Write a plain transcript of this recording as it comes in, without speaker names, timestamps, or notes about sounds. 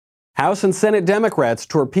House and Senate Democrats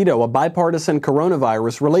torpedo a bipartisan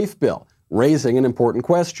coronavirus relief bill, raising an important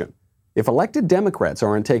question. If elected Democrats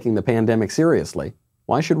aren't taking the pandemic seriously,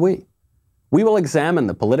 why should we? We will examine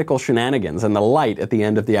the political shenanigans and the light at the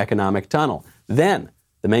end of the economic tunnel. Then,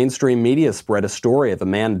 the mainstream media spread a story of a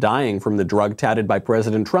man dying from the drug touted by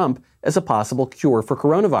President Trump as a possible cure for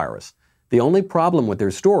coronavirus. The only problem with their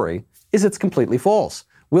story is it's completely false.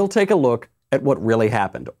 We'll take a look at what really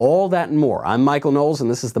happened. All that and more. I'm Michael Knowles,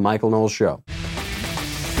 and this is The Michael Knowles Show.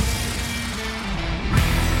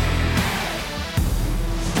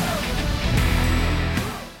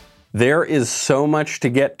 There is so much to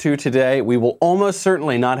get to today. We will almost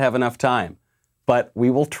certainly not have enough time, but we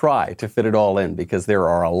will try to fit it all in because there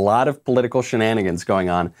are a lot of political shenanigans going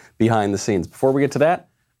on behind the scenes. Before we get to that,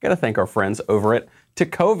 I've got to thank our friends over at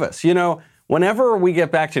Tecovas. You know, whenever we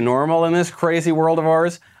get back to normal in this crazy world of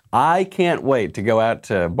ours, I can't wait to go out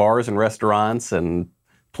to bars and restaurants and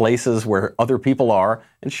places where other people are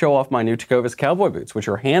and show off my new Tecovas cowboy boots, which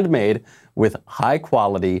are handmade with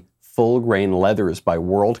high-quality, full-grain leathers by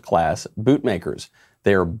world-class boot makers.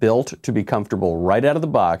 They are built to be comfortable right out of the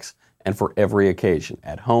box and for every occasion,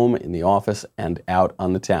 at home, in the office, and out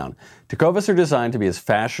on the town. Tecovas are designed to be as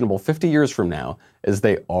fashionable 50 years from now as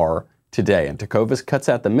they are today. And Tecovas cuts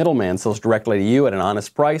out the middleman, sells directly to you at an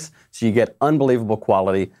honest price, so you get unbelievable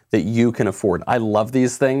quality that you can afford. I love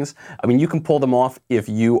these things. I mean, you can pull them off if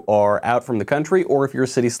you are out from the country or if you're a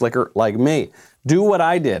city slicker like me. Do what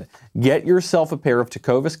I did. Get yourself a pair of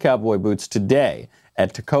Tecovas cowboy boots today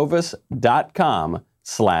at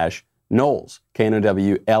tecovas.com/Knowles. Knowles.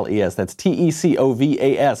 That's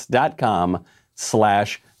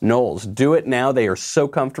tecovas.com/Knowles. Do it now. They are so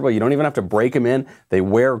comfortable. You don't even have to break them in. They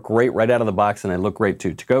wear great right out of the box, and they look great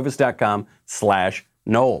too.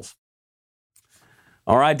 tecovas.com/Knowles.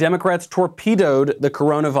 All right, Democrats torpedoed the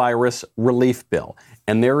coronavirus relief bill.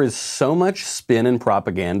 And there is so much spin and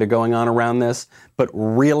propaganda going on around this, but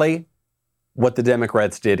really what the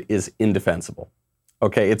Democrats did is indefensible.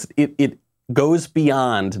 Okay, it goes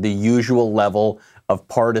beyond the usual level of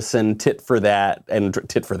partisan tit for tat, and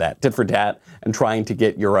trying to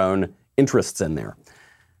get your own interests in there.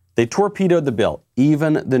 They torpedoed the bill.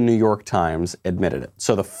 Even the New York Times admitted it.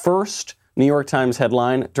 So the first New York Times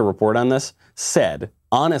headline to report on this said,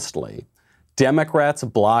 honestly, Democrats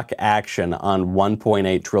block action on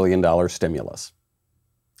 $1.8 trillion stimulus.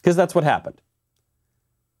 Because that's what happened.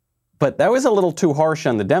 But that was a little too harsh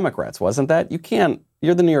on the Democrats, wasn't that?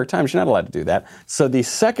 You're the New York Times, you're not allowed to do that. So the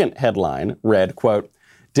second headline read, quote,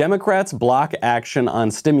 Democrats block action on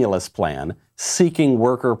stimulus plan, seeking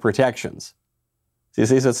worker protections. So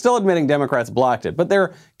it's still admitting Democrats blocked it, but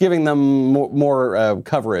they're giving them more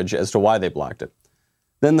coverage as to why they blocked it.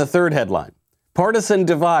 Then the third headline, partisan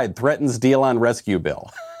divide threatens deal on rescue bill.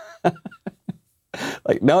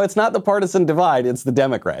 No, it's not the partisan divide, it's the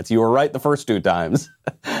Democrats. You were right the first two times.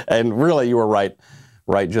 And really, you were right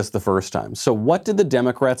just the first time. So what did the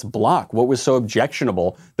Democrats block? What was so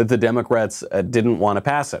objectionable that the Democrats didn't want to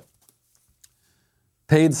pass it?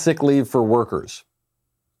 Paid sick leave for workers.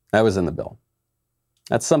 That was in the bill.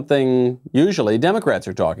 That's something usually Democrats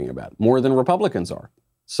are talking about, more than Republicans are.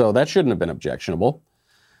 So that shouldn't have been objectionable.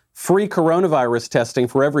 Free coronavirus testing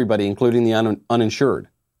for everybody, including the uninsured.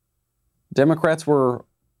 Democrats were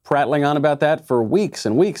prattling on about that for weeks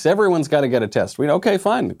and weeks. Everyone's got to get a test. Okay,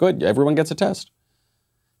 fine, good. Everyone gets a test.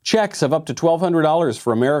 Checks of up to $1,200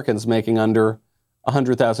 for Americans making under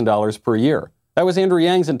 $100,000 per year. That was Andrew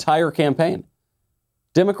Yang's entire campaign.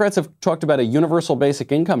 Democrats have talked about a universal basic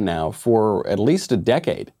income now for at least a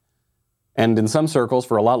decade, and in some circles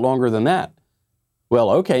for a lot longer than that. Well,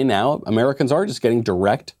 okay, now Americans are just getting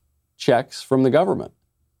direct checks from the government.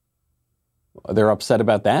 They're upset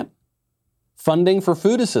about that. Funding for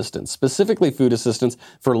food assistance, specifically food assistance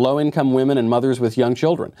for low-income women and mothers with young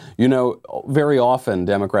children. You know, very often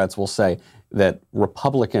Democrats will say that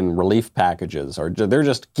Republican relief packages they're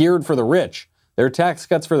just geared for the rich. They're tax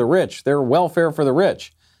cuts for the rich. They're welfare for the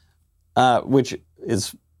rich, which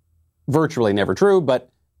is virtually never true.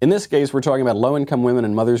 But in this case, we're talking about low-income women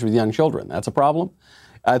and mothers with young children. That's a problem.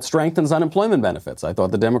 It strengthens unemployment benefits. I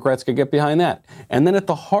thought the Democrats could get behind that. And then at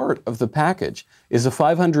the heart of the package is a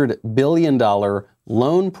 $500 billion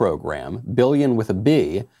loan program, billion with a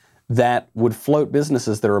B, that would float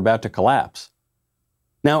businesses that are about to collapse.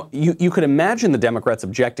 Now, you could imagine the Democrats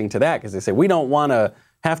objecting to that because they say, we don't want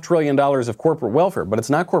 $500 billion of corporate welfare, but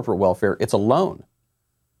it's not corporate welfare, it's a loan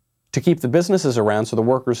to keep the businesses around so the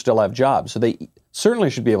workers still have jobs. So they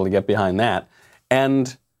certainly should be able to get behind that.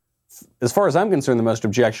 And as far as I'm concerned, the most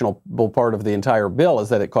objectionable part of the entire bill is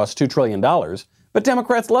that it costs $2 trillion, But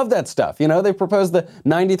Democrats love that stuff. You know, they proposed the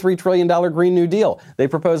 $93 trillion Green New Deal. They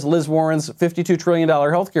proposed Liz Warren's $52 trillion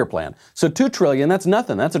health care plan. So $2 trillion, that's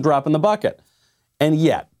nothing. That's a drop in the bucket. And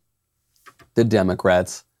yet, the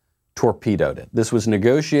Democrats torpedoed it. This was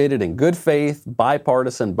negotiated in good faith,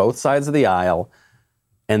 bipartisan, both sides of the aisle.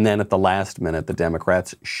 And then at the last minute, the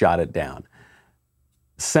Democrats shot it down.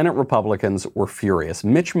 Senate Republicans were furious.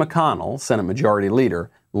 Mitch McConnell, Senate Majority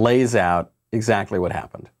Leader, lays out exactly what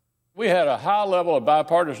happened. We had a high level of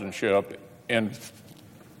bipartisanship in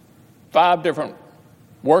 5 different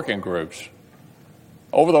working groups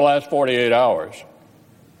over the last 48 hours,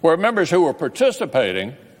 where members who were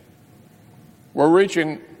participating were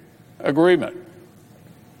reaching agreement.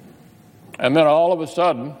 And then all of a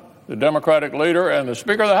sudden, the Democratic leader and the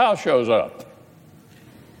Speaker of the House shows up.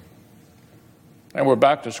 And we're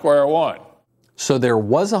back to square one. So there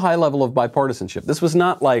was a high level of bipartisanship. This was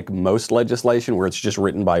not like most legislation where it's just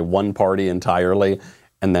written by one party entirely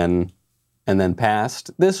and then passed.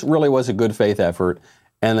 This really was a good faith effort,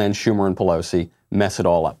 and then Schumer and Pelosi mess it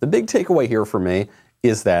all up. The big takeaway here for me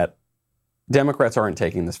is that Democrats aren't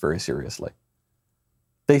taking this very seriously.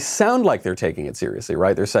 They sound like they're taking it seriously,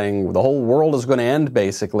 right? They're saying the whole world is going to end,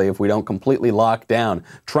 basically, if we don't completely lock down.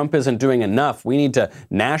 Trump isn't doing enough. We need to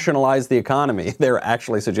nationalize the economy. They're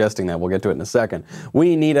actually suggesting that. We'll get to it in a second.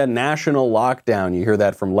 We need a national lockdown. You hear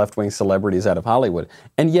that from left-wing celebrities out of Hollywood.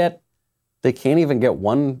 And yet, they can't even get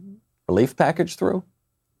one relief package through?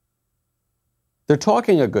 They're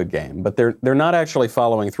talking a good game, but they're not actually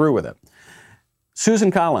following through with it.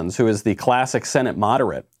 Susan Collins, who is the classic Senate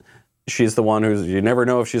moderate, she's the one who's, you never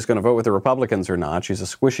know if she's going to vote with the Republicans or not. She's a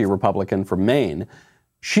squishy Republican from Maine.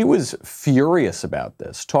 She was furious about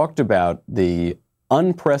this, talked about the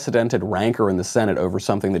unprecedented rancor in the Senate over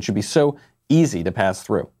something that should be so easy to pass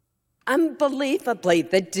through. Unbelievably,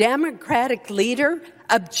 the Democratic leader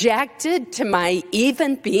objected to my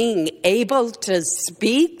even being able to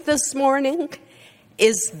speak this morning.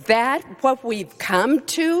 Is that what we've come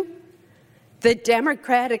to? The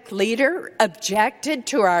Democratic leader objected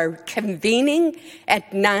to our convening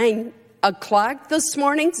at 9 o'clock this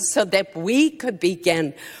morning so that we could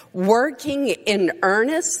begin working in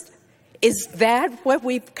earnest. Is that what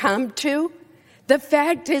we've come to? The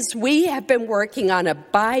fact is we have been working on a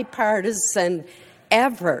bipartisan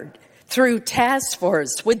effort through task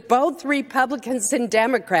force with both Republicans and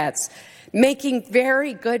Democrats, making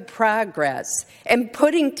very good progress and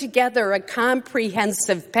putting together a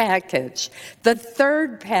comprehensive package. The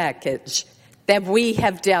third package that we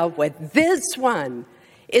have dealt with, this one,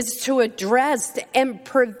 is to address and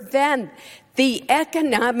prevent the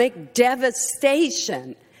economic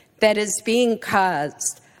devastation that is being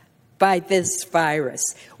caused by this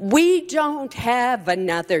virus. We don't have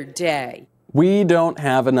another day. We don't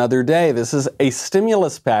have another day. This is a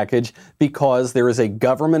stimulus package because there is a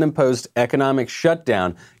government-imposed economic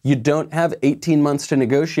shutdown. You don't have 18 months to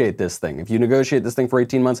negotiate this thing. If you negotiate this thing for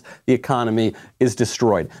 18 months, the economy is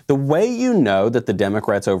destroyed. The way you know that the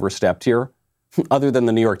Democrats overstepped here, other than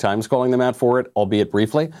the New York Times calling them out for it, albeit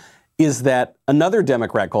briefly, is that another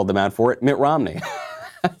Democrat called them out for it, Mitt Romney.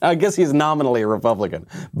 I guess he's nominally a Republican,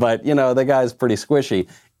 but, you know, the guy's pretty squishy.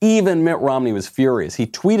 Even Mitt Romney was furious. He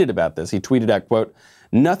tweeted about this. He tweeted out, quote,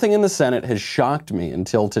 "Nothing in the Senate has shocked me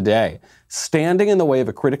until today. Standing in the way of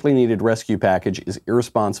a critically needed rescue package is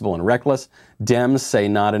irresponsible and reckless. Dems say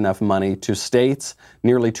not enough money to states.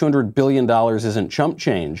 Nearly $200 billion isn't chump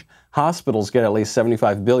change. Hospitals get at least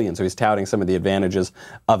 $75 billion." So he's touting some of the advantages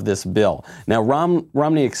of this bill. Now,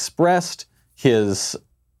 Romney expressed his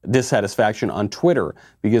dissatisfaction on Twitter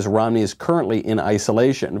because Romney is currently in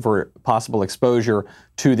isolation for possible exposure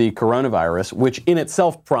to the coronavirus, which in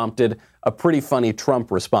itself prompted a pretty funny Trump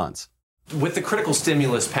response. With the critical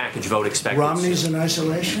stimulus package vote expected... Romney's in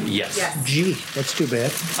isolation? Yes. Gee, that's too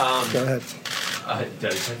bad. Go ahead.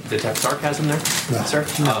 Detect sarcasm there, no, sir?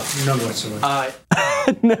 None whatsoever.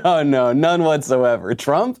 No, none whatsoever.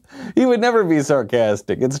 Trump? He would never be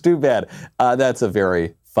sarcastic. It's too bad. That's a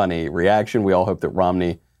very funny reaction. We all hope that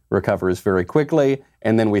Romney recovers very quickly,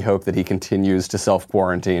 and then we hope that he continues to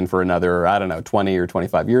self-quarantine for another, 20 or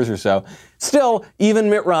 25 years or so. Still, even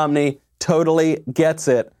Mitt Romney totally gets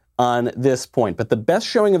it on this point. But the best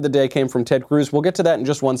showing of the day came from Ted Cruz. We'll get to that in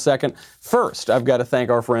just one second. First, I've got to thank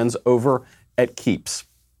our friends over at Keeps.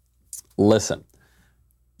 Listen,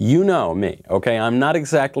 you know me, okay? I'm not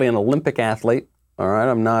exactly an Olympic athlete, all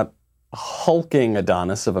right? I'm not a hulking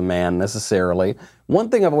Adonis of a man necessarily. One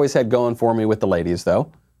thing I've always had going for me with the ladies,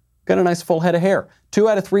 though, got a nice full head of hair. 2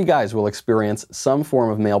 out of 3 guys will experience some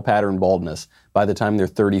form of male pattern baldness by the time they're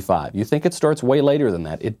 35. You think it starts way later than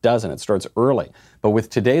that. It doesn't. It starts early. But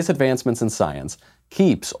with today's advancements in science,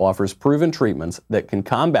 Keeps offers proven treatments that can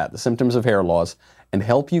combat the symptoms of hair loss and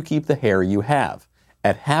help you keep the hair you have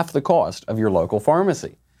at half the cost of your local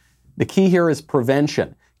pharmacy. The key here is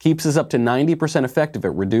prevention. Keeps is up to 90% effective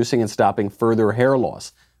at reducing and stopping further hair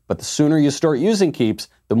loss. But the sooner you start using Keeps,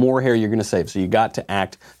 the more hair you're going to save. So you got to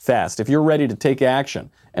act fast. If you're ready to take action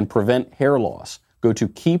and prevent hair loss, go to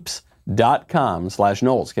keeps.com/Knowles,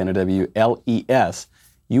 Knowles.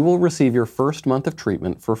 You will receive your first month of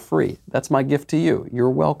treatment for free. That's my gift to you. You're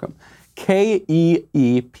welcome.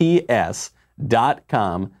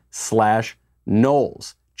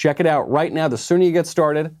 KEEPS.com/Knowles. Check it out right now. The sooner you get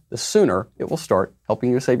started, the sooner it will start helping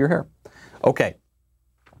you save your hair. Okay.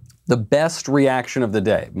 The best reaction of the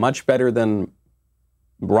day, much better than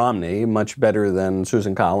Romney, much better than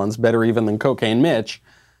Susan Collins, better even than Cocaine Mitch,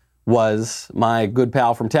 was my good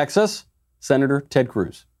pal from Texas, Senator Ted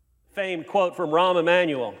Cruz. Famed quote from Rahm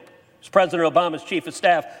Emanuel, who's President Obama's chief of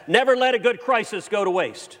staff: never let a good crisis go to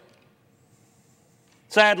waste.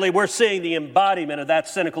 Sadly, we're seeing the embodiment of that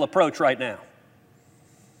cynical approach right now.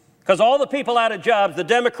 Because all the people out of jobs the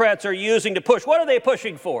Democrats are using to push, what are they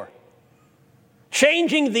pushing for?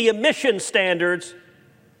 Changing the emission standards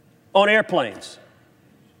on airplanes.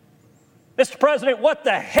 Mr. President, what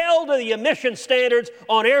the hell do the emission standards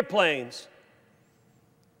on airplanes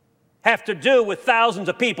have to do with thousands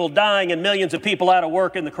of people dying and millions of people out of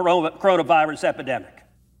work in the coronavirus epidemic?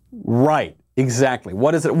 Right, exactly.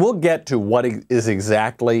 What is it? We'll get to what is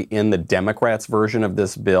exactly in the Democrats' version of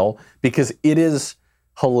this bill, because it is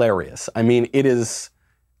hilarious. I mean, it's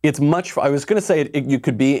much, I was going to say you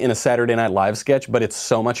could be in a Saturday Night Live sketch, but it's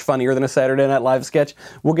so much funnier than a Saturday Night Live sketch.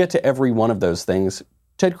 We'll get to every one of those things.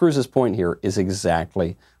 Ted Cruz's point here is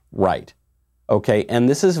exactly right. Okay, and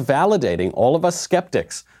this is validating all of us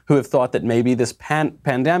skeptics who have thought that maybe this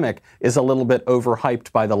pandemic is a little bit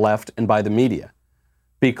overhyped by the left and by the media,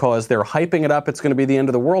 because they're hyping it up, it's going to be the end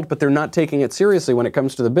of the world, but they're not taking it seriously when it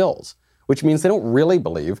comes to the bills, which means they don't really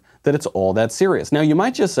believe that it's all that serious. Now, you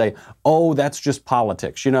might just say, oh, that's just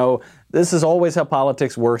politics. You know, this is always how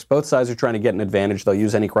politics works. Both sides are trying to get an advantage. They'll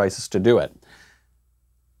use any crisis to do it.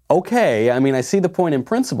 Okay, I mean, I see the point in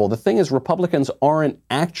principle. The thing is, Republicans aren't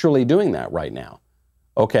actually doing that right now.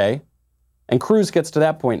 Okay? And Cruz gets to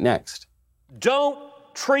that point next. Don't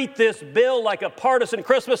treat this bill like a partisan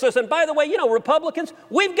Christmas list. And by the way, you know, Republicans,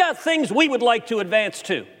 we've got things we would like to advance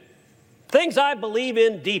too. Things I believe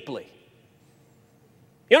in deeply.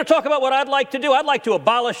 You want to talk about what I'd like to do? I'd like to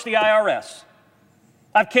abolish the IRS.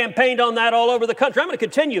 I've campaigned on that all over the country. I'm going to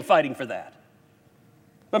continue fighting for that.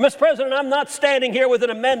 But, Mr. President, I'm not standing here with an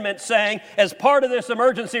amendment saying, as part of this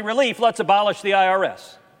emergency relief, let's abolish the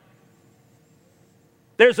IRS.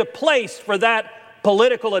 There's a place for that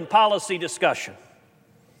political and policy discussion.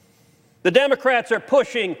 The Democrats are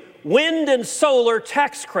pushing wind and solar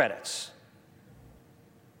tax credits.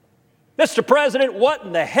 Mr. President, what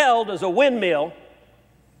in the hell does a windmill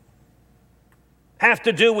have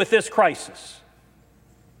to do with this crisis?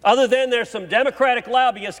 Other than there's some Democratic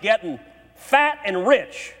lobbyists getting fat and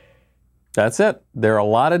rich. That's it. There are a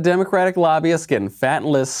lot of Democratic lobbyists getting fat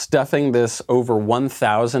and lists stuffing this over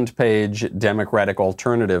 1,000-page Democratic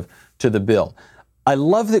alternative to the bill. I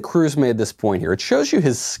love that Cruz made this point here. It shows you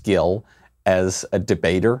his skill as a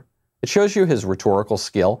debater. It shows you his rhetorical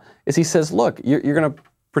skill. As he says, look, you're going to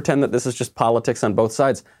pretend that this is just politics on both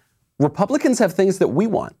sides. Republicans have things that we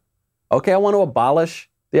want. Okay, I want to abolish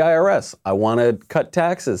the IRS. I want to cut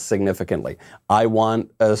taxes significantly. I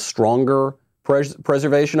want a stronger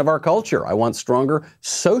preservation of our culture. I want stronger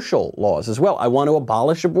social laws as well. I want to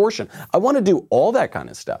abolish abortion. I want to do all that kind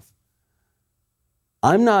of stuff.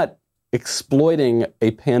 I'm not exploiting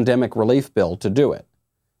a pandemic relief bill to do it.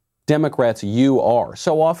 Democrats, you are.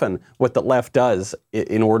 So often what the left does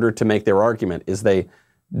in order to make their argument is they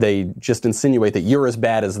just insinuate that you're as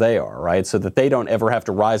bad as they are, right? So that they don't ever have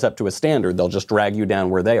to rise up to a standard. They'll just drag you down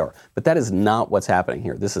where they are. But that is not what's happening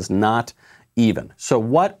here. This is not even. So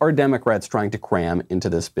what are Democrats trying to cram into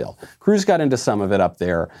this bill? Cruz got into some of it up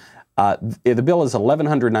there. The bill is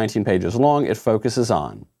 1,119 pages long. It focuses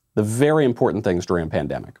on the very important things during a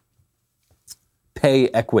pandemic. Pay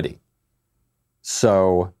equity.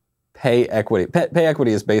 So pay equity. Pay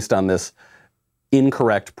equity is based on this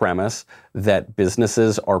incorrect premise that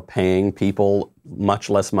businesses are paying people much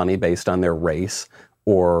less money based on their race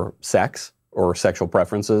or sex or sexual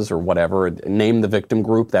preferences or whatever. Name the victim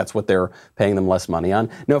group, that's what they're paying them less money on.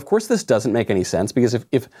 Now, of course, this doesn't make any sense, because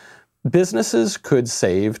if businesses could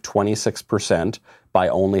save 26% by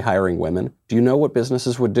only hiring women, do you know what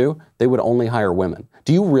businesses would do? They would only hire women.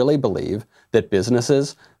 Do you really believe that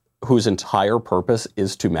businesses whose entire purpose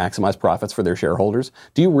is to maximize profits for their shareholders,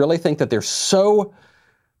 do you really think that they're so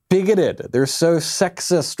bigoted, they're so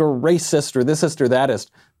sexist or racist or thisist or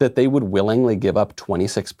thatist that they would willingly give up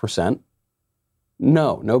 26%?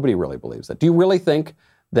 No, nobody really believes that. Do you really think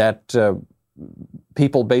that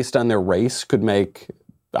people based on their race could make,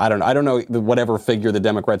 I don't know whatever figure the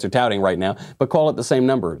Democrats are touting right now, but call it the same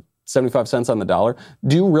number, 75 cents on the dollar?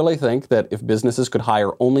 Do you really think that if businesses could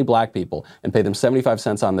hire only black people and pay them 75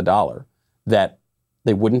 cents on the dollar, that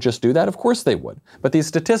they wouldn't just do that? Of course they would. But these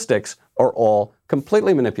statistics are all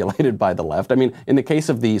completely manipulated by the left. I mean, in the case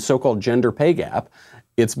of the so-called gender pay gap,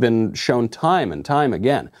 it's been shown time and time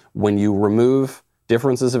again. When you remove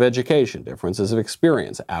differences of education, differences of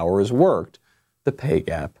experience, hours worked, the pay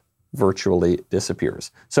gap virtually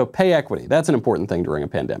disappears. So pay equity, that's an important thing during a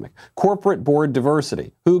pandemic. Corporate board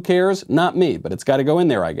diversity, who cares? Not me, but it's got to go in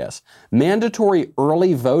there, I guess. Mandatory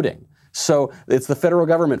early voting. So it's the federal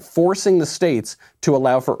government forcing the states to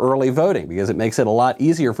allow for early voting because it makes it a lot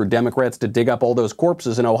easier for Democrats to dig up all those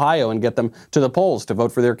corpses in Ohio and get them to the polls to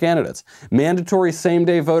vote for their candidates. Mandatory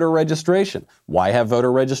same-day voter registration. Why have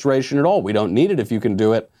voter registration at all? We don't need it if you can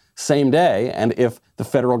do it same day, and if the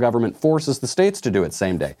federal government forces the states to do it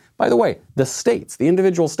same day. By the way, the states, the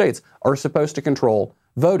individual states, are supposed to control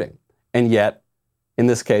voting, and yet, in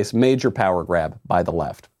this case, major power grab by the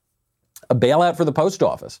left. A bailout for the post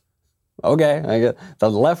office. Okay, I get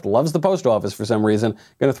the left loves the post office for some reason.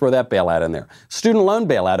 Going to throw that bailout in there. Student loan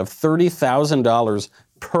bailout of $30,000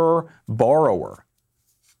 per borrower.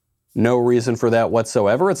 No reason for that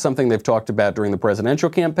whatsoever. It's something they've talked about during the presidential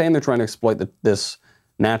campaign. They're trying to exploit this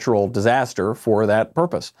natural disaster for that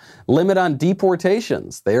purpose. Limit on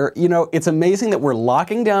deportations. It's amazing that we're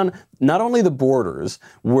locking down not only the borders,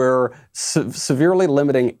 we're severely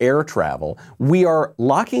limiting air travel. We are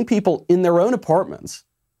locking people in their own apartments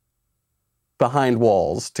behind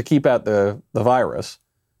walls to keep out the virus,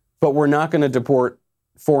 but we're not going to deport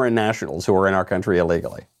foreign nationals who are in our country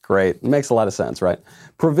illegally. Great. It makes a lot of sense, right?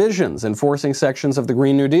 Provisions enforcing sections of the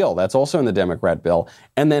Green New Deal. That's also in the Democrat bill.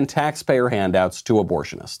 And then taxpayer handouts to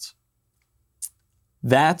abortionists.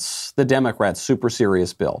 That's the Democrats' super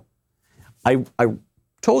serious bill. I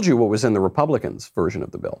told you what was in the Republicans' version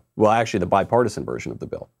of the bill. Well, actually, the bipartisan version of the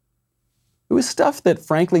bill. It was stuff that,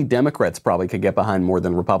 frankly, Democrats probably could get behind more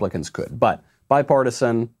than Republicans could. But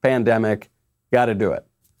bipartisan, pandemic, got to do it.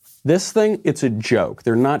 This thing, it's a joke.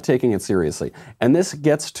 They're not taking it seriously. And this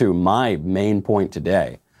gets to my main point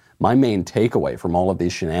today, my main takeaway from all of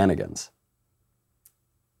these shenanigans.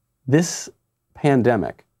 This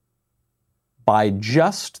pandemic, by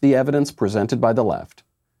just the evidence presented by the left,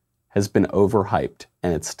 has been overhyped,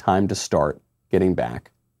 and it's time to start getting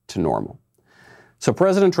back to normal. So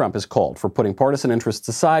President Trump has called for putting partisan interests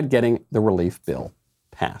aside, getting the relief bill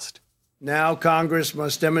passed. Now Congress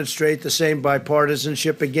must demonstrate the same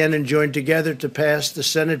bipartisanship again and join together to pass the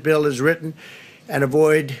Senate bill as written and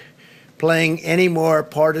avoid playing any more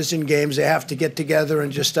partisan games. They have to get together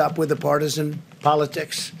and just stop with the partisan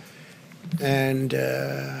politics. And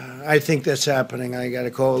I think that's happening. I got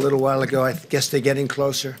a call a little while ago. I guess they're getting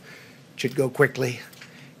closer. It should go quickly.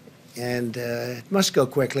 And it must go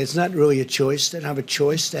quickly. It's not really a choice. They don't have a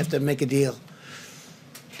choice. They have to make a deal.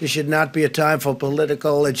 This should not be a time for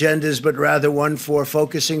political agendas, but rather one for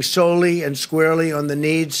focusing solely and squarely on the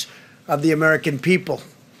needs of the American people.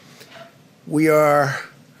 We are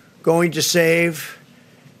going to save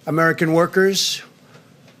American workers,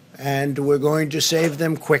 and we're going to save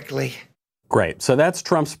them quickly. Great. So that's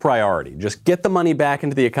Trump's priority. Just get the money back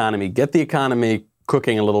into the economy, get the economy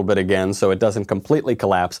cooking a little bit again so it doesn't completely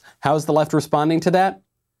collapse. How's the left responding to that?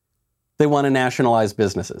 They want to nationalize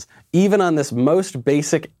businesses. Even on this most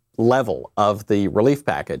basic level of the relief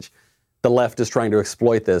package, the left is trying to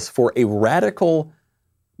exploit this for a radical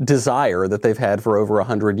desire that they've had for over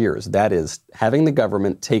 100 years. That is, having the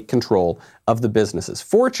government take control of the businesses.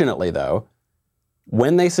 Fortunately, though,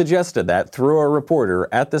 when they suggested that through a reporter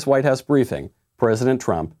at this White House briefing, President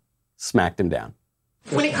Trump smacked him down.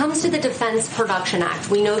 When it comes to the Defense Production Act,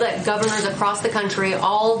 we know that governors across the country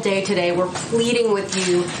all day today were pleading with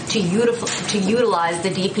you to utilize the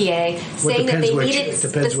DPA, saying that they need it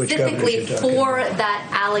specifically for that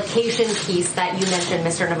allocation piece that you mentioned,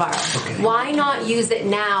 Mr. Navarro. Okay. Why not use it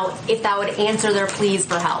now if that would answer their pleas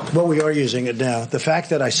for help? Well, we are using it now. The fact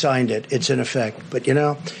that I signed it, it's in effect. But,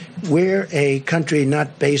 we're a country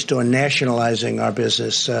not based on nationalizing our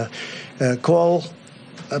business. Call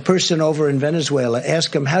a person over in Venezuela,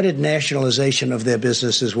 ask them, how did nationalization of their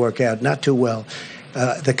businesses work out? Not too well.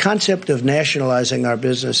 The concept of nationalizing our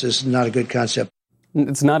business is not a good concept.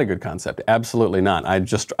 It's not a good concept. Absolutely not.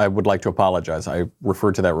 I would like to apologize. I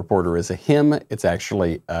referred to that reporter as a him. It's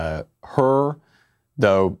actually her.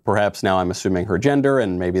 though perhaps now I'm assuming her gender,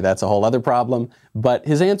 and maybe that's a whole other problem. But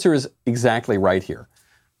his answer is exactly right here.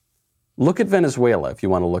 Look at Venezuela if you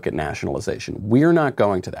want to look at nationalization. We're not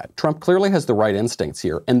going to that. Trump clearly has the right instincts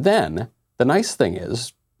here. And then the nice thing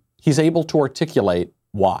is he's able to articulate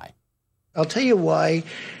why. I'll tell you why.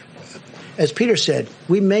 As Peter said,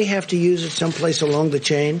 we may have to use it someplace along the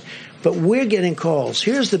chain, but we're getting calls.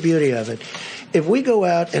 Here's the beauty of it. If we go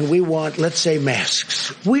out and we want, let's say,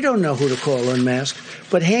 masks, we don't know who to call on masks,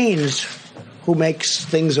 but Hanes, who makes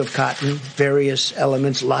things of cotton, various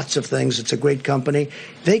elements, lots of things. It's a great company.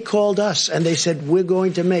 They called us and they said, we're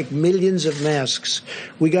going to make millions of masks.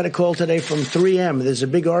 We got a call today from 3M. There's a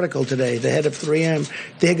big article today, the head of 3M.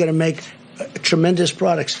 They're going to make tremendous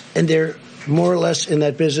products, and they're more or less in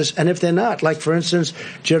that business. And if they're not, like, for instance,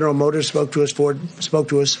 General Motors spoke to us, Ford spoke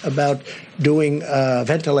to us about doing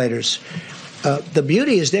ventilators. The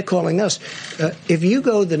beauty is they're calling us. If you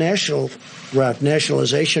go the national route,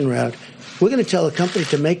 nationalization route, we're going to tell a company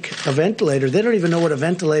to make a ventilator. They don't even know what a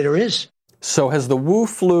ventilator is. So has the Wu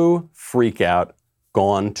flu freakout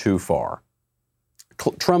gone too far?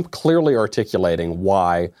 Trump clearly articulating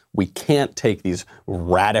why we can't take these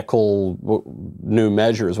radical new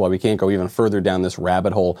measures, why we can't go even further down this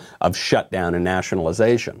rabbit hole of shutdown and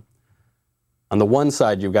nationalization. On the one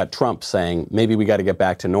side, you've got Trump saying, maybe we got to get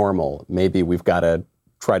back to normal. Maybe we've got to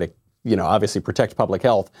try to, obviously protect public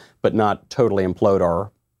health, but not totally implode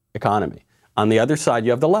our economy. On the other side,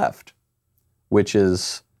 you have the left, which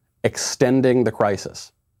is extending the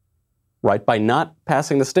crisis, right? By not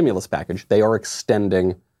passing the stimulus package, they are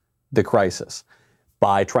extending the crisis.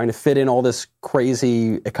 By trying to fit in all this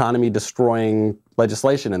crazy economy-destroying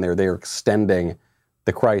legislation in there, they are extending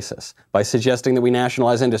the crisis. By suggesting that we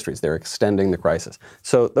nationalize industries, they're extending the crisis.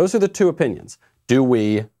 So those are the two opinions. Do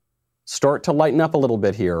we start to lighten up a little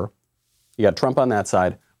bit here? You got Trump on that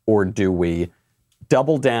side. Or do we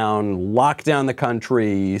double down, lock down the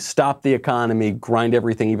country, stop the economy, grind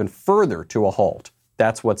everything even further to a halt?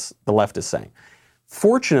 That's what the left is saying.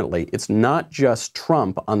 Fortunately, it's not just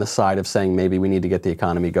Trump on the side of saying maybe we need to get the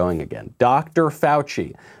economy going again. Dr.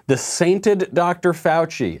 Fauci, the sainted Dr.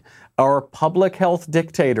 Fauci, our public health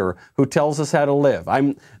dictator who tells us how to live.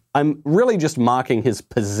 I'm really just mocking his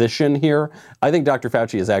position here. I think Dr.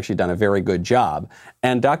 Fauci has actually done a very good job.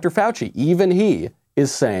 And Dr. Fauci, even he,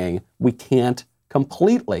 is saying we can't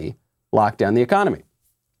completely lock down the economy.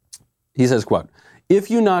 He says, quote, if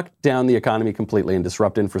you knock down the economy completely and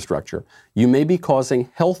disrupt infrastructure, you may be causing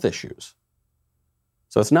health issues.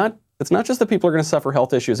 So it's not just that people are going to suffer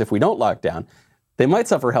health issues if we don't lock down. They might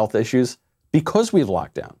suffer health issues because we've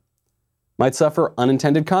locked down. Might suffer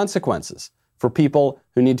unintended consequences for people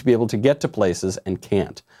who need to be able to get to places and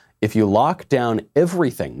can't. If you lock down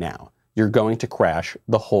everything now, you're going to crash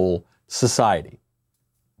the whole society.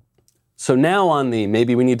 So now on the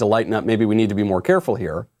maybe we need to lighten up, maybe we need to be more careful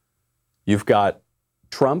here, you've got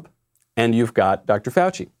Trump and you've got Dr.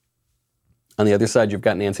 Fauci. On the other side, you've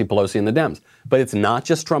got Nancy Pelosi and the Dems. But it's not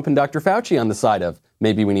just Trump and Dr. Fauci on the side of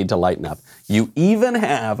maybe we need to lighten up. You even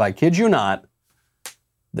have, I kid you not,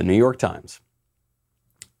 the New York Times.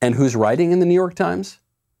 And who's writing in the New York Times?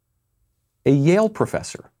 A Yale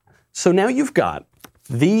professor. So now you've got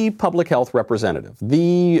the public health representative,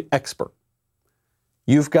 the expert.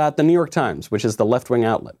 You've got the New York Times, which is the left-wing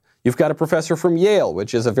outlet. You've got a professor from Yale,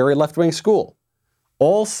 which is a very left-wing school,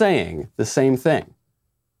 all saying the same thing.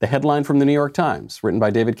 The headline from the New York Times, written by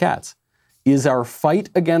David Katz, is our fight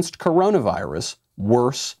against coronavirus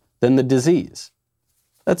worse than the disease?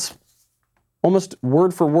 That's almost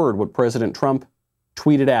word for word what President Trump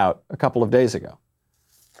tweeted out a couple of days ago.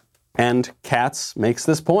 And Katz makes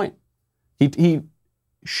this point. He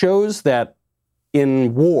shows that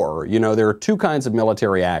in war, there are two kinds of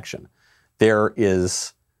military action. There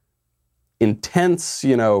is intense,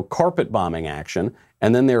 carpet bombing action,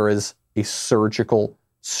 and then there is a surgical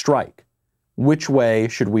strike. Which way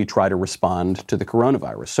should we try to respond to the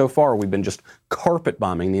coronavirus? So far, we've been just carpet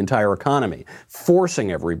bombing the entire economy,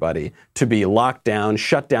 forcing everybody to be locked down,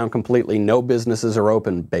 shut down completely, no businesses are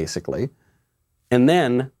open, basically. And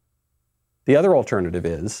then the other alternative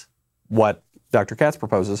is what Dr. Katz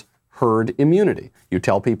proposes, herd immunity. You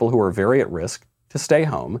tell people who are very at risk to stay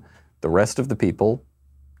home. The rest of the people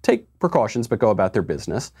take precautions but go about their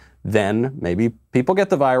business. Then maybe people get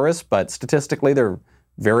the virus, but statistically they're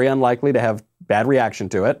very unlikely to have bad reaction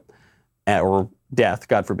to it, or death,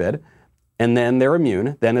 God forbid. And then they're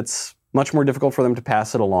immune. Then it's much more difficult for them to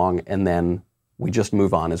pass it along, and then we just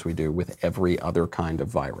move on as we do with every other kind of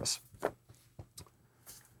virus.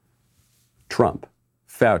 Trump,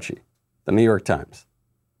 Fauci, the New York Times,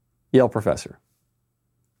 Yale professor.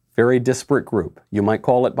 Very disparate group. You might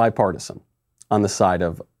call it bipartisan. on the side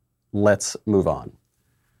of let's move on.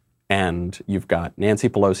 And you've got Nancy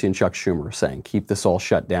Pelosi and Chuck Schumer saying, keep this all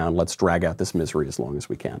shut down. Let's drag out this misery as long as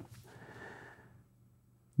we can.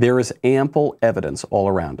 There is ample evidence all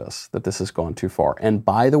around us that this has gone too far. And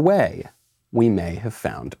by the way, we may have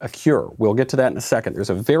found a cure. We'll get to that in a second. There's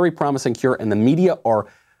a very promising cure, and the media are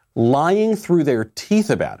lying through their teeth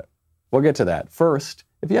about it. We'll get to that. First,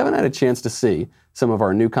 if you haven't had a chance to see some of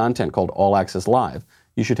our new content called All Access Live,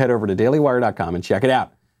 you should head over to dailywire.com and check it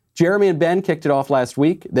out. Jeremy and Ben kicked it off last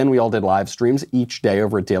week. Then we all did live streams each day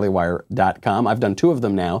over at dailywire.com. I've done 2 of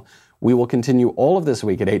them now. We will continue all of this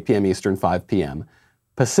week at 8 p.m. Eastern, 5 p.m.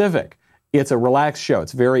 Pacific. It's a relaxed show.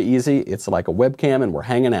 It's very easy. It's like a webcam and we're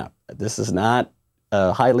hanging out. This is not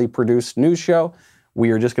a highly produced news show.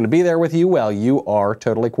 We are just going to be there with you while you are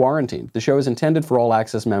totally quarantined. The show is intended for all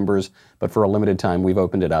access members, but for a limited time, we've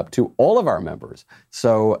opened it up to all of our members.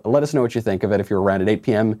 So let us know what you think of it. If you're around at 8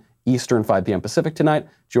 p.m. Eastern, 5 p.m. Pacific tonight,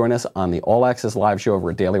 join us on the All Access Live show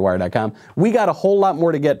over at dailywire.com. We got a whole lot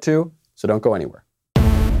more to get to, so don't go anywhere.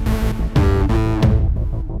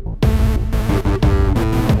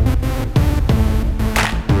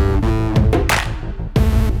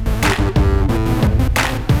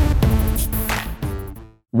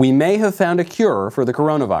 We may have found a cure for the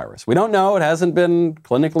coronavirus. We don't know. It hasn't been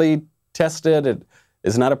clinically tested. It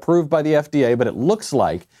is not approved by the FDA, but it looks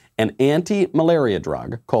like an anti-malaria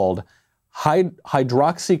drug called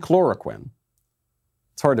hydroxychloroquine.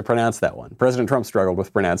 It's hard to pronounce that one. President Trump struggled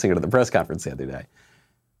with pronouncing it at the press conference the other day.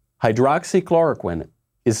 Hydroxychloroquine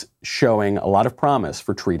is showing a lot of promise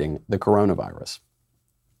for treating the coronavirus.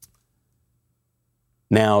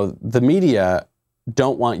 Now, the media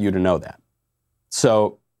don't want you to know that.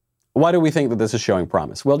 So why do we think that this is showing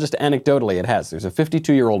promise? Well, just anecdotally, it has. There's a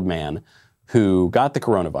 52-year-old man who got the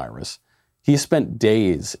coronavirus. He spent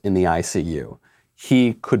days in the ICU.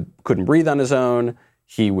 He couldn't breathe on his own.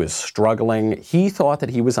 He was struggling. He thought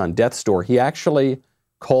that he was on death's door. He actually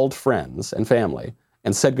called friends and family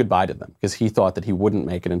and said goodbye to them because he thought that he wouldn't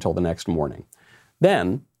make it until the next morning.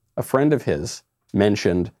 Then a friend of his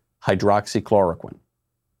mentioned hydroxychloroquine.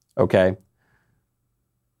 Okay?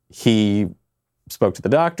 He spoke to the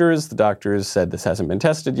doctors. The doctors said this hasn't been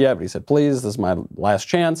tested yet, but he said, please, this is my last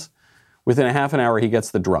chance. Within a half an hour, he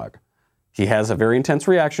gets the drug. He has a very intense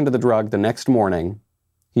reaction to the drug. The next morning,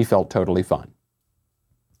 he felt totally fine.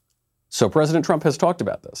 So President Trump has talked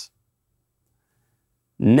about this.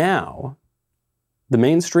 Now, the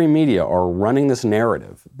mainstream media are running this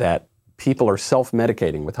narrative that people are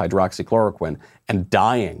self-medicating with hydroxychloroquine and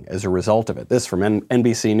dying as a result of it. This from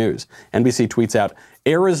NBC News. NBC tweets out,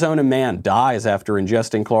 Arizona man dies after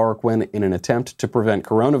ingesting chloroquine in an attempt to prevent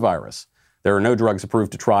coronavirus. There are no drugs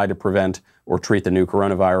approved to try to prevent or treat the new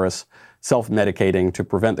coronavirus. Self-medicating to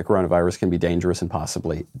prevent the coronavirus can be dangerous and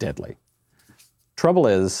possibly deadly. Trouble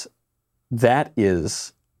is, that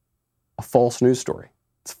is a false news story.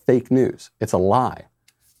 It's fake news. It's a lie.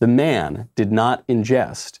 The man did not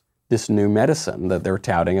ingest this new medicine that they're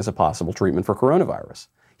touting as a possible treatment for coronavirus.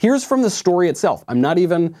 Here's from the story itself. I'm not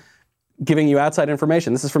even giving you outside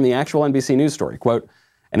information. This is from the actual NBC News story. Quote,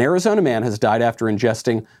 an Arizona man has died after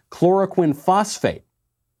ingesting chloroquine phosphate.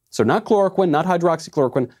 So not chloroquine, not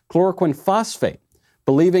hydroxychloroquine, chloroquine phosphate,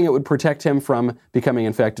 believing it would protect him from becoming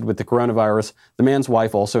infected with the coronavirus. The man's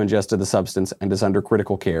wife also ingested the substance and is under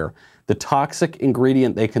critical care. The toxic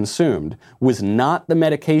ingredient they consumed was not the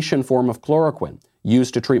medication form of chloroquine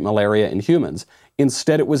used to treat malaria in humans.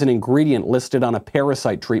 Instead, it was an ingredient listed on a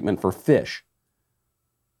parasite treatment for fish.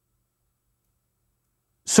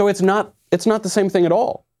 So it's not the same thing at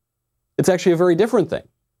all. It's actually a very different thing.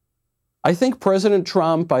 I think President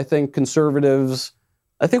Trump, I think conservatives,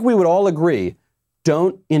 I think we would all agree,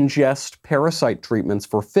 don't ingest parasite treatments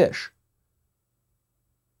for fish.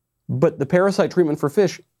 But the parasite treatment for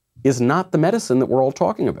fish is not the medicine that we're all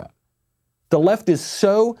talking about. The left is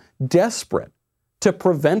so desperate to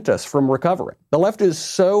prevent us from recovering. The left is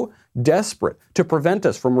so desperate to prevent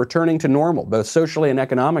us from returning to normal, both socially and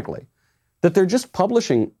economically, that they're just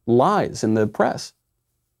publishing lies in the press.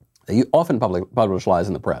 They often publish lies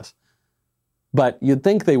in the press. But you'd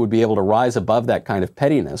think they would be able to rise above that kind of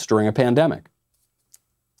pettiness during a pandemic.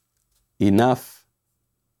 Enough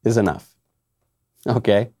is enough.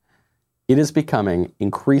 Okay? It is becoming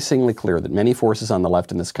increasingly clear that many forces on the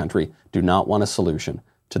left in this country do not want a solution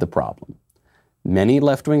to the problem. Many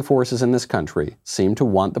left-wing forces in this country seem to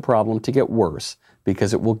want the problem to get worse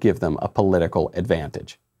because it will give them a political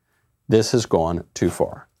advantage. This has gone too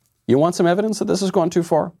far. You want some evidence that this has gone too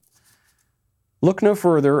far? Look no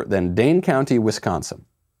further than Dane County, Wisconsin.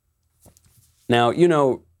 Now, you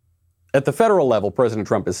know, At the federal level, President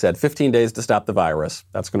Trump has said 15 days to stop the virus.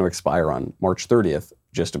 That's going to expire on March 30th,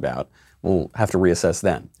 just about. We'll have to reassess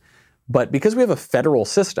then. But because we have a federal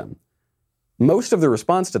system, most of the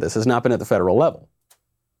response to this has not been at the federal level.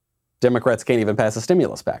 Democrats can't even pass a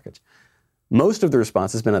stimulus package. Most of the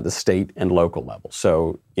response has been at the state and local level.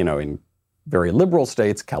 So, in very liberal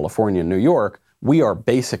states, California and New York, we are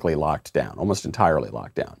basically locked down, almost entirely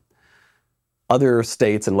locked down. Other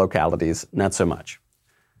states and localities, not so much.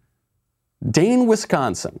 Dane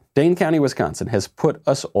County, Wisconsin, has put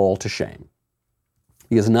us all to shame.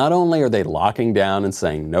 Because not only are they locking down and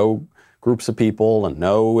saying no groups of people and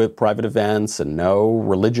no private events and no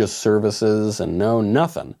religious services and no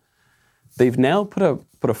nothing, they've now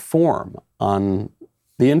put a form on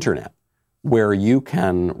the internet where you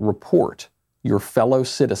can report your fellow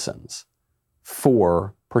citizens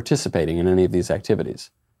for participating in any of these activities.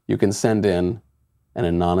 You can send in an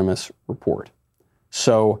anonymous report.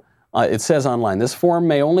 So it says online, this form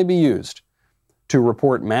may only be used to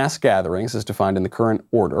report mass gatherings as defined in the current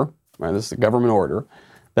order, right, this is the government order,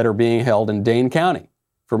 that are being held in Dane County.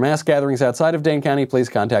 For mass gatherings outside of Dane County, please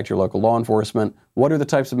contact your local law enforcement. What are the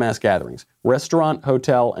types of mass gatherings? Restaurant,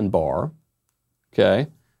 hotel, and bar. Okay.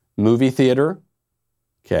 Movie theater.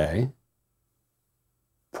 Okay.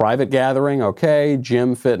 Private gathering. Okay.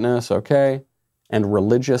 Gym, fitness. Okay. And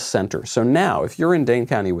religious center. So now, if you're in Dane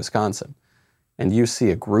County, Wisconsin, and you see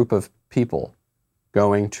a group of people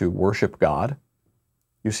going to worship God,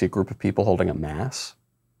 you see a group of people holding a mass,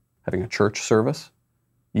 having a church service,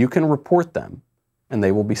 you can report them, and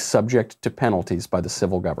they will be subject to penalties by the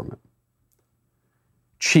civil government.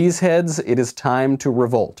 Cheeseheads, it is time to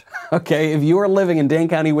revolt. Okay, if you are living in Dane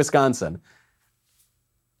County, Wisconsin,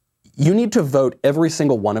 you need to vote every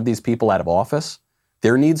single one of these people out of office.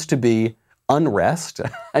 There needs to be unrest.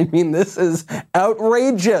 I mean, this is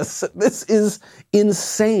outrageous. This is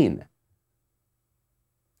insane.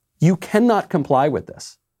 You cannot comply with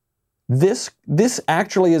this. This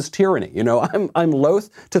actually is tyranny. I'm loath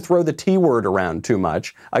to throw the T word around too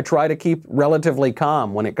much. I try to keep relatively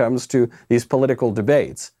calm when it comes to these political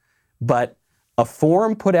debates. But a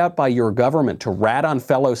form put out by your government to rat on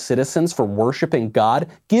fellow citizens for worshiping God,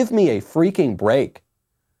 give me a freaking break.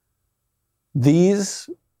 These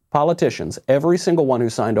politicians, every single one who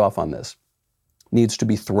signed off on this, needs to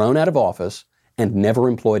be thrown out of office and never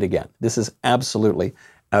employed again. This is absolutely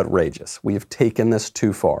outrageous. We have taken this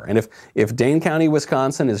too far. And if Dane County,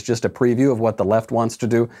 Wisconsin is just a preview of what the left wants to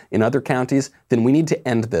do in other counties, then we need to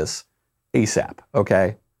end this ASAP,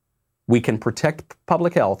 okay? We can protect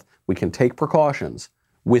public health, we can take precautions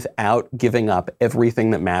without giving up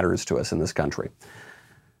everything that matters to us in this country.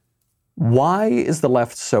 Why is the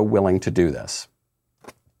left so willing to do this?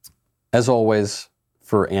 As always,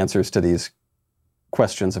 for answers to these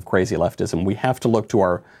questions of crazy leftism, we have to look to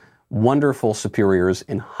our wonderful superiors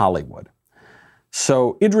in Hollywood.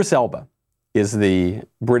 So Idris Elba is the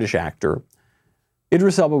British actor.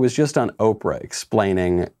 Idris Elba was just on Oprah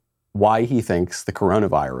explaining why he thinks the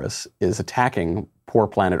coronavirus is attacking poor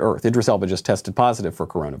planet Earth. Idris Elba just tested positive for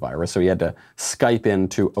coronavirus, so he had to Skype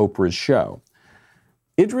into Oprah's show.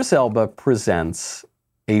 Idris Elba presents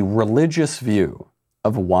a religious view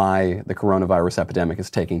of why the coronavirus epidemic is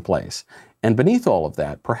taking place. And beneath all of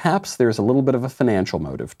that, perhaps there's a little bit of a financial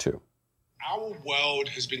motive too. Our world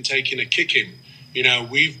has been taking a kicking.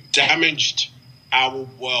 We've damaged our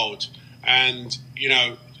world. And,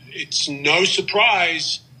 it's no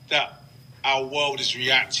surprise that our world is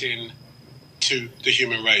reacting to the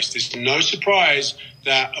human race. There's no surprise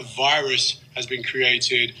that a virus has been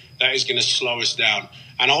created that is going to slow us down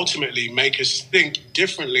and ultimately make us think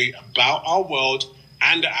differently about our world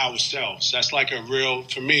and ourselves. That's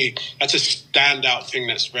for me, that's a standout thing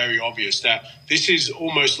that's very obvious, that this is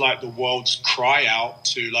almost like the world's cry out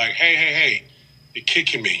to hey, you're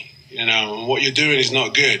kicking me, and what you're doing is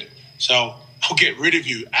not good. So I'll get rid of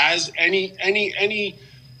you, as any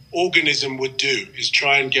organism would do, is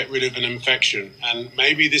try and get rid of an infection. And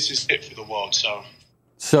maybe this is it for the world,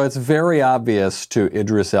 So it's very obvious to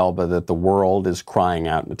Idris Elba that the world is crying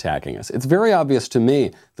out and attacking us. It's very obvious to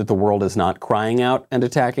me that the world is not crying out and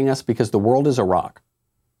attacking us because the world is a rock.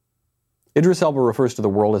 Idris Elba refers to the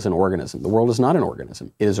world as an organism. The world is not an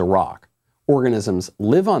organism. It is a rock. Organisms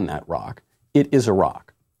live on that rock. It is a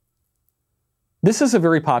rock. This is a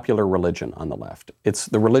very popular religion on the left. It's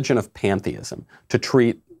the religion of pantheism, to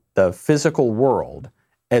treat the physical world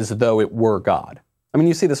as though it were God. I mean,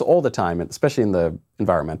 you see this all the time, especially in the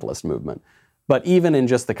environmentalist movement, but even in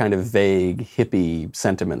just the kind of vague hippie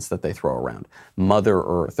sentiments that they throw around. Mother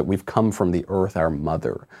Earth, that we've come from the earth, our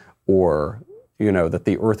mother, or, that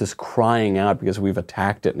the Earth is crying out because we've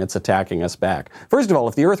attacked it and it's attacking us back. First of all,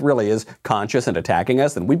 if the Earth really is conscious and attacking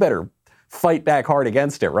us, then we better fight back hard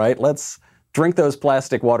against it, right? Let's drink those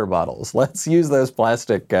plastic water bottles. Let's use those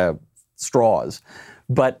plastic straws.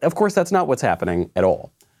 But of course, that's not what's happening at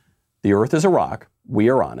all. The Earth is a rock. We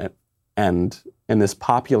are on it. And in this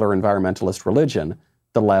popular environmentalist religion,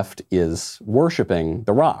 the left is worshiping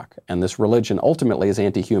the rock. And this religion ultimately is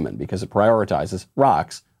anti-human because it prioritizes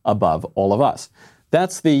rocks above all of us.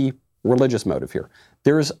 That's the religious motive here.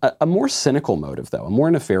 There's a more cynical motive, though, a more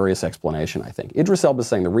nefarious explanation, I think. Idris Elba is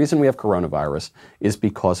saying the reason we have coronavirus is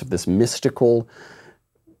because of this mystical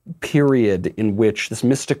period in which, this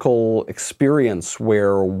mystical experience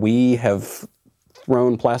where we have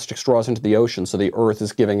thrown plastic straws into the ocean, so the Earth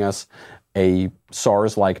is giving us a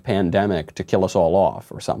SARS-like pandemic to kill us all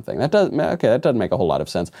off or something. That doesn't make a whole lot of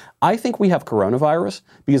sense. I think we have coronavirus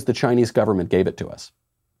because the Chinese government gave it to us.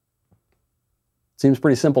 Seems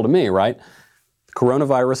pretty simple to me, right?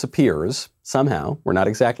 Coronavirus appears somehow, we're not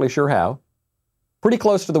exactly sure how, pretty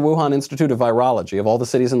close to the Wuhan Institute of Virology, of all the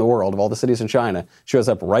cities in the world, of all the cities in China, shows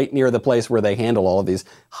up right near the place where they handle all of these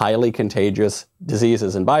highly contagious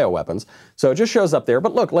diseases and bioweapons. So it just shows up there.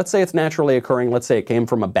 But look, let's say it's naturally occurring. Let's say it came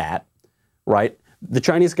from a bat, right? The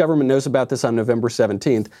Chinese government knows about this on November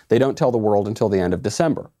 17th. They don't tell the world until the end of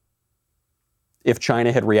December. If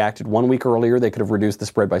China had reacted 1 week earlier, they could have reduced the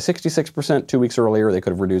spread by 66%. 2 weeks earlier, they could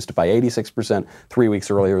have reduced it by 86%. 3 weeks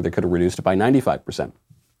earlier, they could have reduced it by 95%.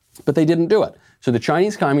 But they didn't do it. So the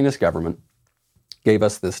Chinese Communist government gave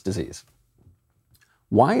us this disease.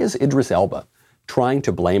 Why is Idris Elba trying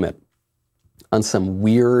to blame it on some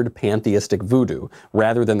weird pantheistic voodoo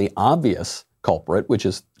rather than the obvious culprit, which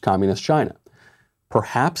is Communist China?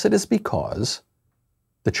 Perhaps it is because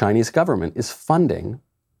the Chinese government is funding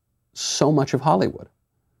so much of Hollywood.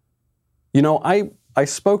 I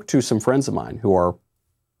spoke to some friends of mine who are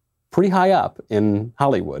pretty high up in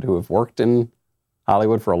Hollywood, who have worked in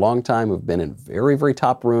Hollywood for a long time, who've been in very, very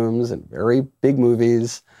top rooms and very big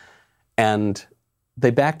movies, and they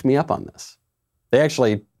backed me up on this. They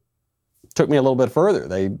actually took me a little bit further.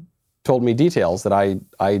 They told me details that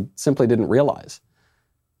I simply didn't realize.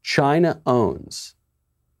 China owns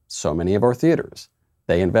so many of our theaters.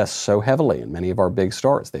 They invest so heavily in many of our big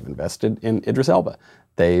stars. They've invested in Idris Elba.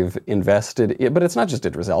 They've invested in, but it's not just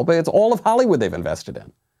Idris Elba, it's all of Hollywood they've invested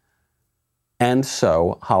in. And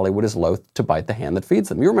so Hollywood is loath to bite the hand that feeds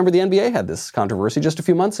them. You remember the NBA had this controversy just a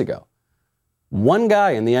few months ago. One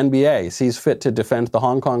guy in the NBA sees fit to defend the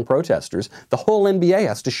Hong Kong protesters. The whole NBA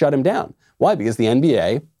has to shut him down. Why? Because the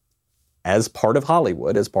NBA, as part of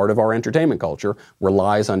Hollywood, as part of our entertainment culture,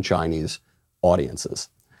 relies on Chinese audiences.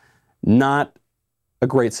 Not a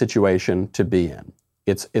great situation to be in.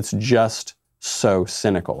 It's just so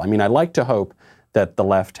cynical. I mean, I like to hope that the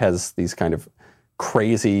left has these kind of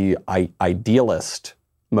crazy idealist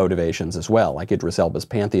motivations as well, like Idris Elba's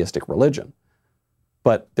pantheistic religion.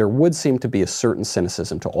 But there would seem to be a certain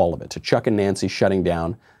cynicism to all of it, to Chuck and Nancy shutting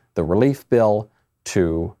down the relief bill,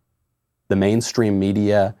 to the mainstream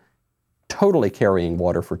media totally carrying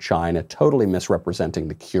water for China, totally misrepresenting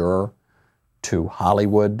the cure, to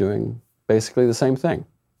Hollywood doing basically the same thing.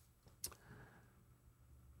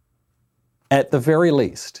 At the very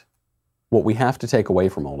least, what we have to take away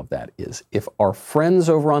from all of that is if our friends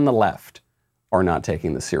over on the left are not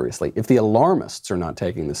taking this seriously, if the alarmists are not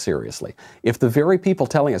taking this seriously, if the very people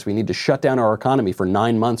telling us we need to shut down our economy for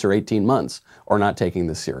 9 months or 18 months are not taking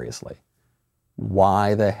this seriously,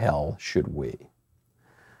 why the hell should we?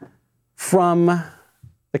 From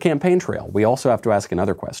the campaign trail, we also have to ask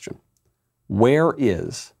another question. Where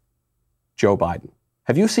is Joe Biden?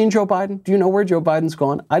 Have you seen Joe Biden? Do you know where Joe Biden's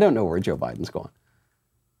gone? I don't know where Joe Biden's gone.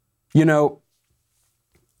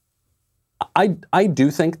 I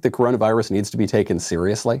do think the coronavirus needs to be taken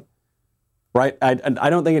seriously, right? I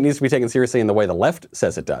don't think it needs to be taken seriously in the way the left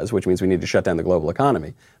says it does, which means we need to shut down the global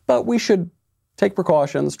economy. But we should take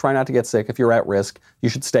precautions, try not to get sick. If you're at risk, you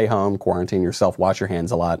should stay home, quarantine yourself, wash your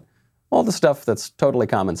hands a lot. All the stuff that's totally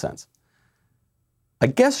common sense. I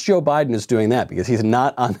guess Joe Biden is doing that because he's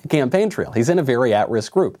not on the campaign trail. He's in a very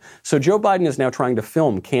at-risk group. So Joe Biden is now trying to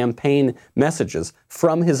film campaign messages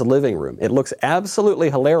from his living room. It looks absolutely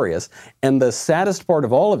hilarious. And the saddest part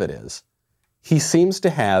of all of it is he seems to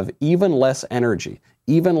have even less energy,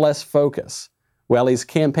 even less focus while he's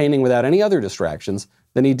campaigning without any other distractions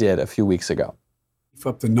than he did a few weeks ago.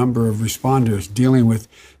 Up the number of responders dealing with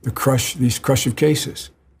these crush of cases.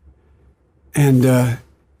 And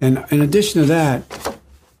in addition to that,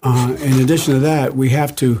 we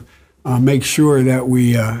have to make sure that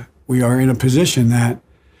we are in a position that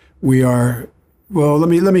we are. Well, let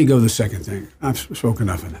me go to the second thing. I've spoken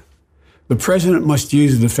enough of that. The president must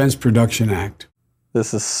use the Defense Production Act.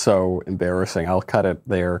 This is so embarrassing. I'll cut it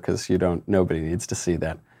there because nobody needs to see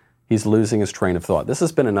that. He's losing his train of thought. This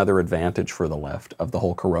has been another advantage for the left of the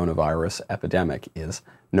whole coronavirus epidemic is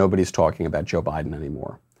nobody's talking about Joe Biden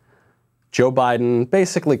anymore. Joe Biden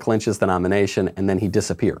basically clinches the nomination and then he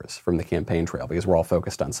disappears from the campaign trail because we're all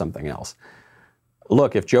focused on something else.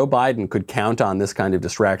 Look, if Joe Biden could count on this kind of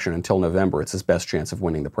distraction until November, it's his best chance of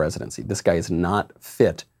winning the presidency. This guy is not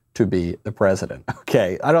fit to be the president.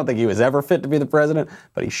 Okay, I don't think he was ever fit to be the president,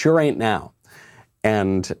 but he sure ain't now.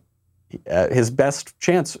 And his best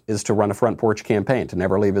chance is to run a front porch campaign, to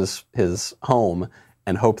never leave his home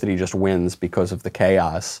and hope that he just wins because of the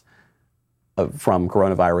chaos from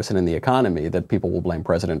coronavirus and in the economy that people will blame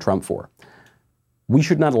President Trump for. We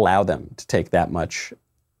should not allow them to take that much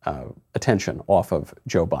attention off of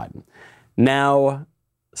Joe Biden. Now,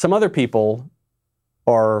 some other people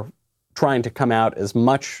are trying to come out as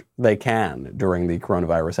much they can during the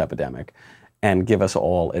coronavirus epidemic and give us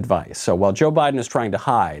all advice. So while Joe Biden is trying to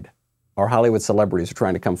hide, our Hollywood celebrities are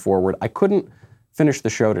trying to come forward. I couldn't finish the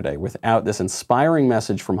show today without this inspiring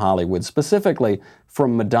message from Hollywood, specifically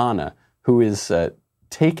from Madonna, who is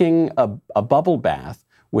taking a bubble bath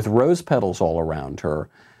with rose petals all around her,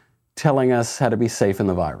 telling us how to be safe in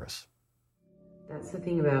the virus. That's the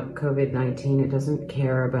thing about COVID-19. It doesn't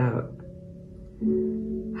care about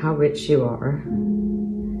how rich you are,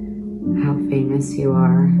 how famous you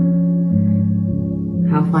are,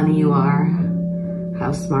 how funny you are,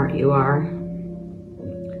 how smart you are,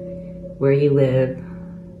 where you live,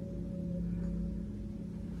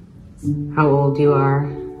 how old you are.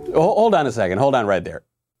 Hold on a second. Hold on right there.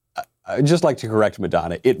 I'd just like to correct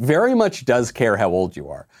Madonna. It very much does care how old you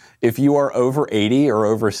are. If you are over 80 or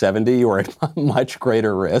over 70, you are at much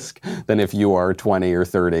greater risk than if you are 20 or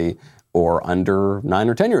 30 or under 9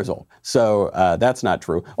 or 10 years old. So that's not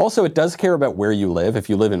true. Also, it does care about where you live. If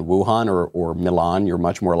you live in Wuhan or Milan, you're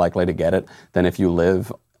much more likely to get it than if you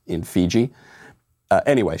live in Fiji.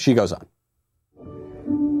 Anyway, she goes on.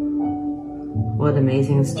 What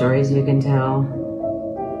amazing stories you can tell.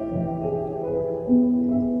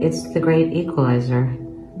 It's the great equalizer.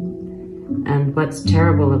 And what's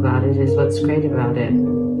terrible about it is what's great about it.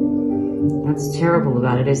 What's terrible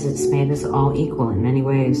about it is it's made us all equal in many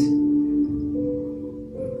ways.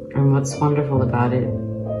 And what's wonderful about it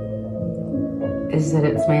is that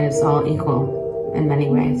it's made us all equal in many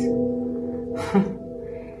ways.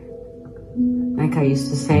 Like I used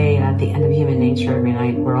to say at the end of Human Nature every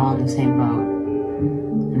night, we're all in the same boat.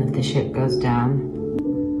 And if the ship goes down,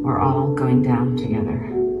 we're all going down together.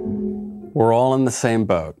 We're all in the same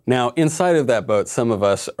boat. Now, inside of that boat, some of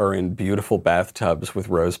us are in beautiful bathtubs with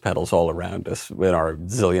rose petals all around us in our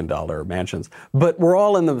zillion-dollar mansions. But we're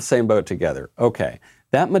all in the same boat together. Okay.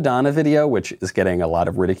 That Madonna video, which is getting a lot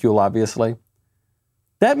of ridicule, obviously,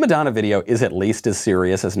 that Madonna video is at least as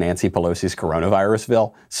serious as Nancy Pelosi's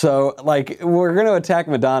coronavirusville. So, we're going to attack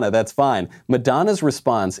Madonna, that's fine. Madonna's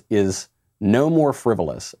response is no more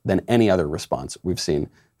frivolous than any other response we've seen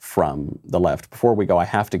from the left. Before we go, I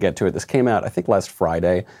have to get to it. This came out, I think, last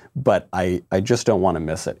Friday, but I just don't want to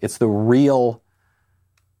miss it. It's the real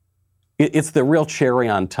cherry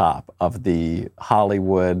on top of the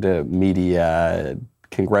Hollywood media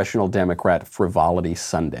Congressional Democrat frivolity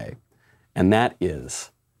Sunday. And that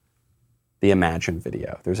is the Imagine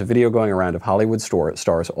video. There's a video going around of Hollywood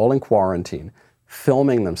stars all in quarantine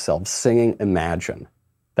filming themselves singing Imagine,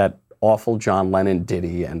 that awful John Lennon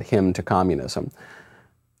ditty and hymn to communism.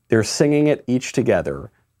 They're singing it each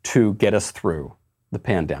together to get us through the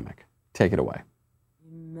pandemic. Take it away.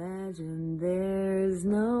 Imagine there's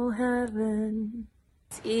no heaven.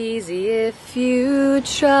 It's easy if you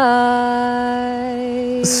try.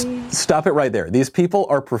 Stop it right there. These people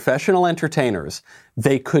are professional entertainers.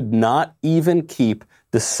 They could not even keep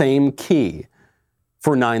the same key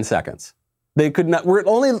for 9 seconds. They could not. We're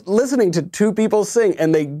only listening to two people sing,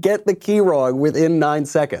 and they get the key wrong within 9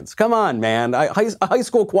 seconds. Come on, man. A high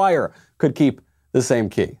school choir could keep the same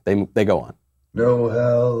key. They go on. No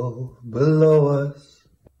hell below us.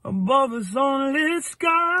 Above us only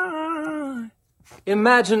sky.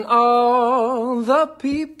 Imagine all the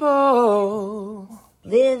people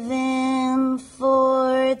living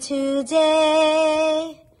for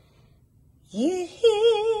today.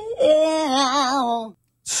 Yeah.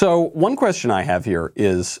 So one question I have here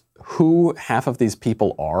is who half of these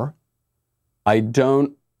people are. I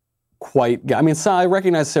don't quite get. I mean, I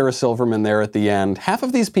recognize Sarah Silverman there at the end. Half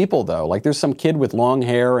of these people, though, like there's some kid with long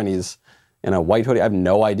hair and he's in a white hoodie. I have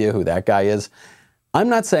no idea who that guy is. I'm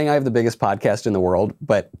not saying I have the biggest podcast in the world,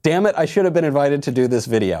 but damn it, I should have been invited to do this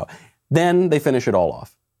video. Then they finish it all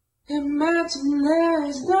off. Imagine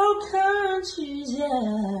there's no countries,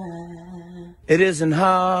 yeah. It isn't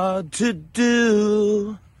hard to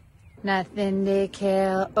do. Nothing to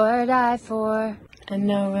kill or die for, and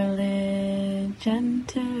no religion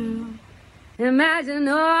too. Imagine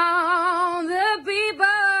all the people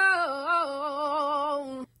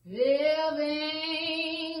living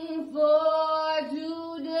for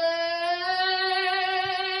today.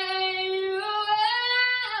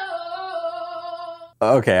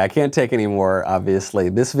 Okay, I can't take any more, obviously.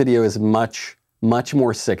 This video is much, much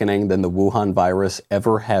more sickening than the Wuhan virus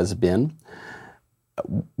ever has been.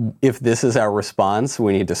 If this is our response,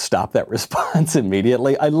 we need to stop that response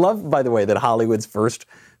immediately. I love, by the way, that Hollywood's first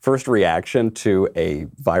reaction to a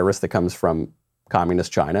virus that comes from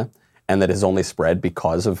communist China and that has only spread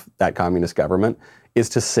because of that communist government is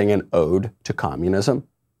to sing an ode to communism,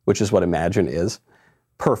 which is what Imagine is.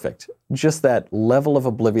 Perfect. Just that level of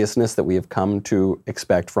obliviousness that we have come to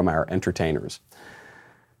expect from our entertainers.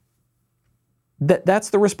 That's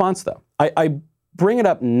the response, though. I bring it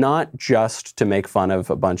up not just to make fun of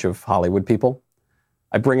a bunch of Hollywood people.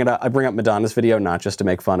 I bring up Madonna's video not just to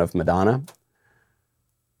make fun of Madonna.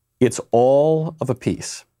 It's all of a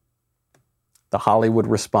piece. The Hollywood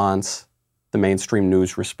response, the mainstream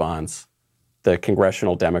news response, the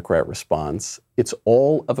congressional Democrat response. It's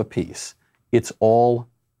all of a piece. It's all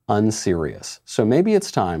unserious. So maybe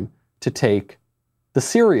it's time to take the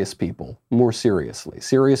serious people more seriously.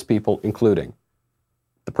 Serious people including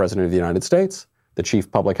the President of the United States, the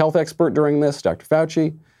chief public health expert during this, Dr.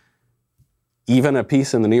 Fauci, even a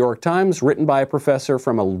piece in the New York Times written by a professor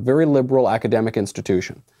from a very liberal academic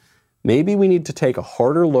institution. Maybe we need to take a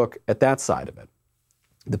harder look at that side of it.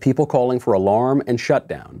 The people calling for alarm and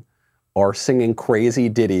shutdown are singing crazy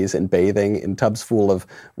ditties and bathing in tubs full of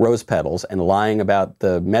rose petals and lying about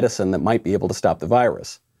the medicine that might be able to stop the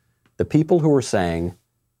virus. The people who are saying,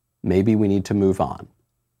 maybe we need to move on,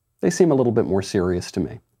 they seem a little bit more serious to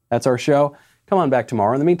me. That's our show. Come on back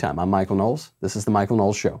tomorrow. In the meantime, I'm Michael Knowles. This is The Michael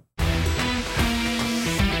Knowles Show.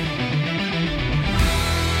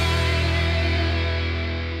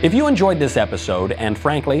 If you enjoyed this episode, and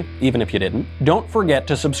frankly, even if you didn't, don't forget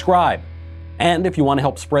to subscribe. And if you want to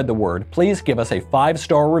help spread the word, please give us a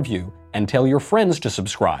 5-star review and tell your friends to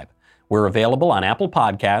subscribe. We're available on Apple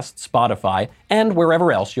Podcasts, Spotify, and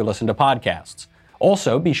wherever else you listen to podcasts.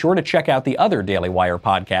 Also, be sure to check out the other Daily Wire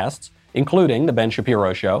podcasts, including The Ben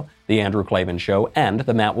Shapiro Show, The Andrew Klavan Show, and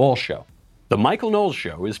The Matt Walsh Show. The Michael Knowles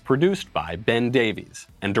Show is produced by Ben Davies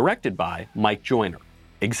and directed by Mike Joyner.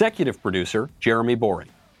 Executive producer, Jeremy Boring.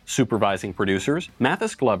 Supervising producers,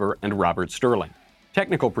 Mathis Glover and Robert Sterling.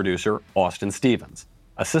 Technical producer, Austin Stevens.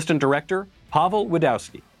 Assistant director, Pavel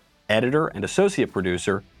Wadowski. Editor and associate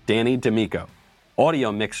producer, Danny D'Amico.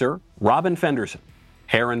 Audio mixer, Robin Fenderson.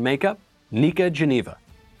 Hair and makeup, Nika Geneva.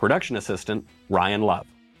 Production assistant, Ryan Love.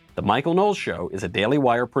 The Michael Knowles Show is a Daily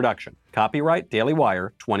Wire production. Copyright Daily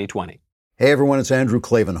Wire 2020. Hey everyone, it's Andrew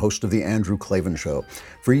Klavan, host of The Andrew Klavan Show.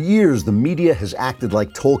 For years, the media has acted like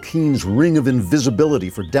Tolkien's ring of invisibility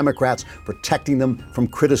for Democrats, protecting them from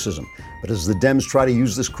criticism. But as the Dems try to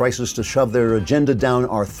use this crisis to shove their agenda down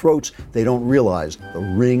our throats, they don't realize the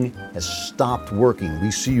ring has stopped working. We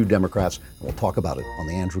see you, Democrats, and we'll talk about it on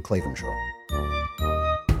The Andrew Klavan Show.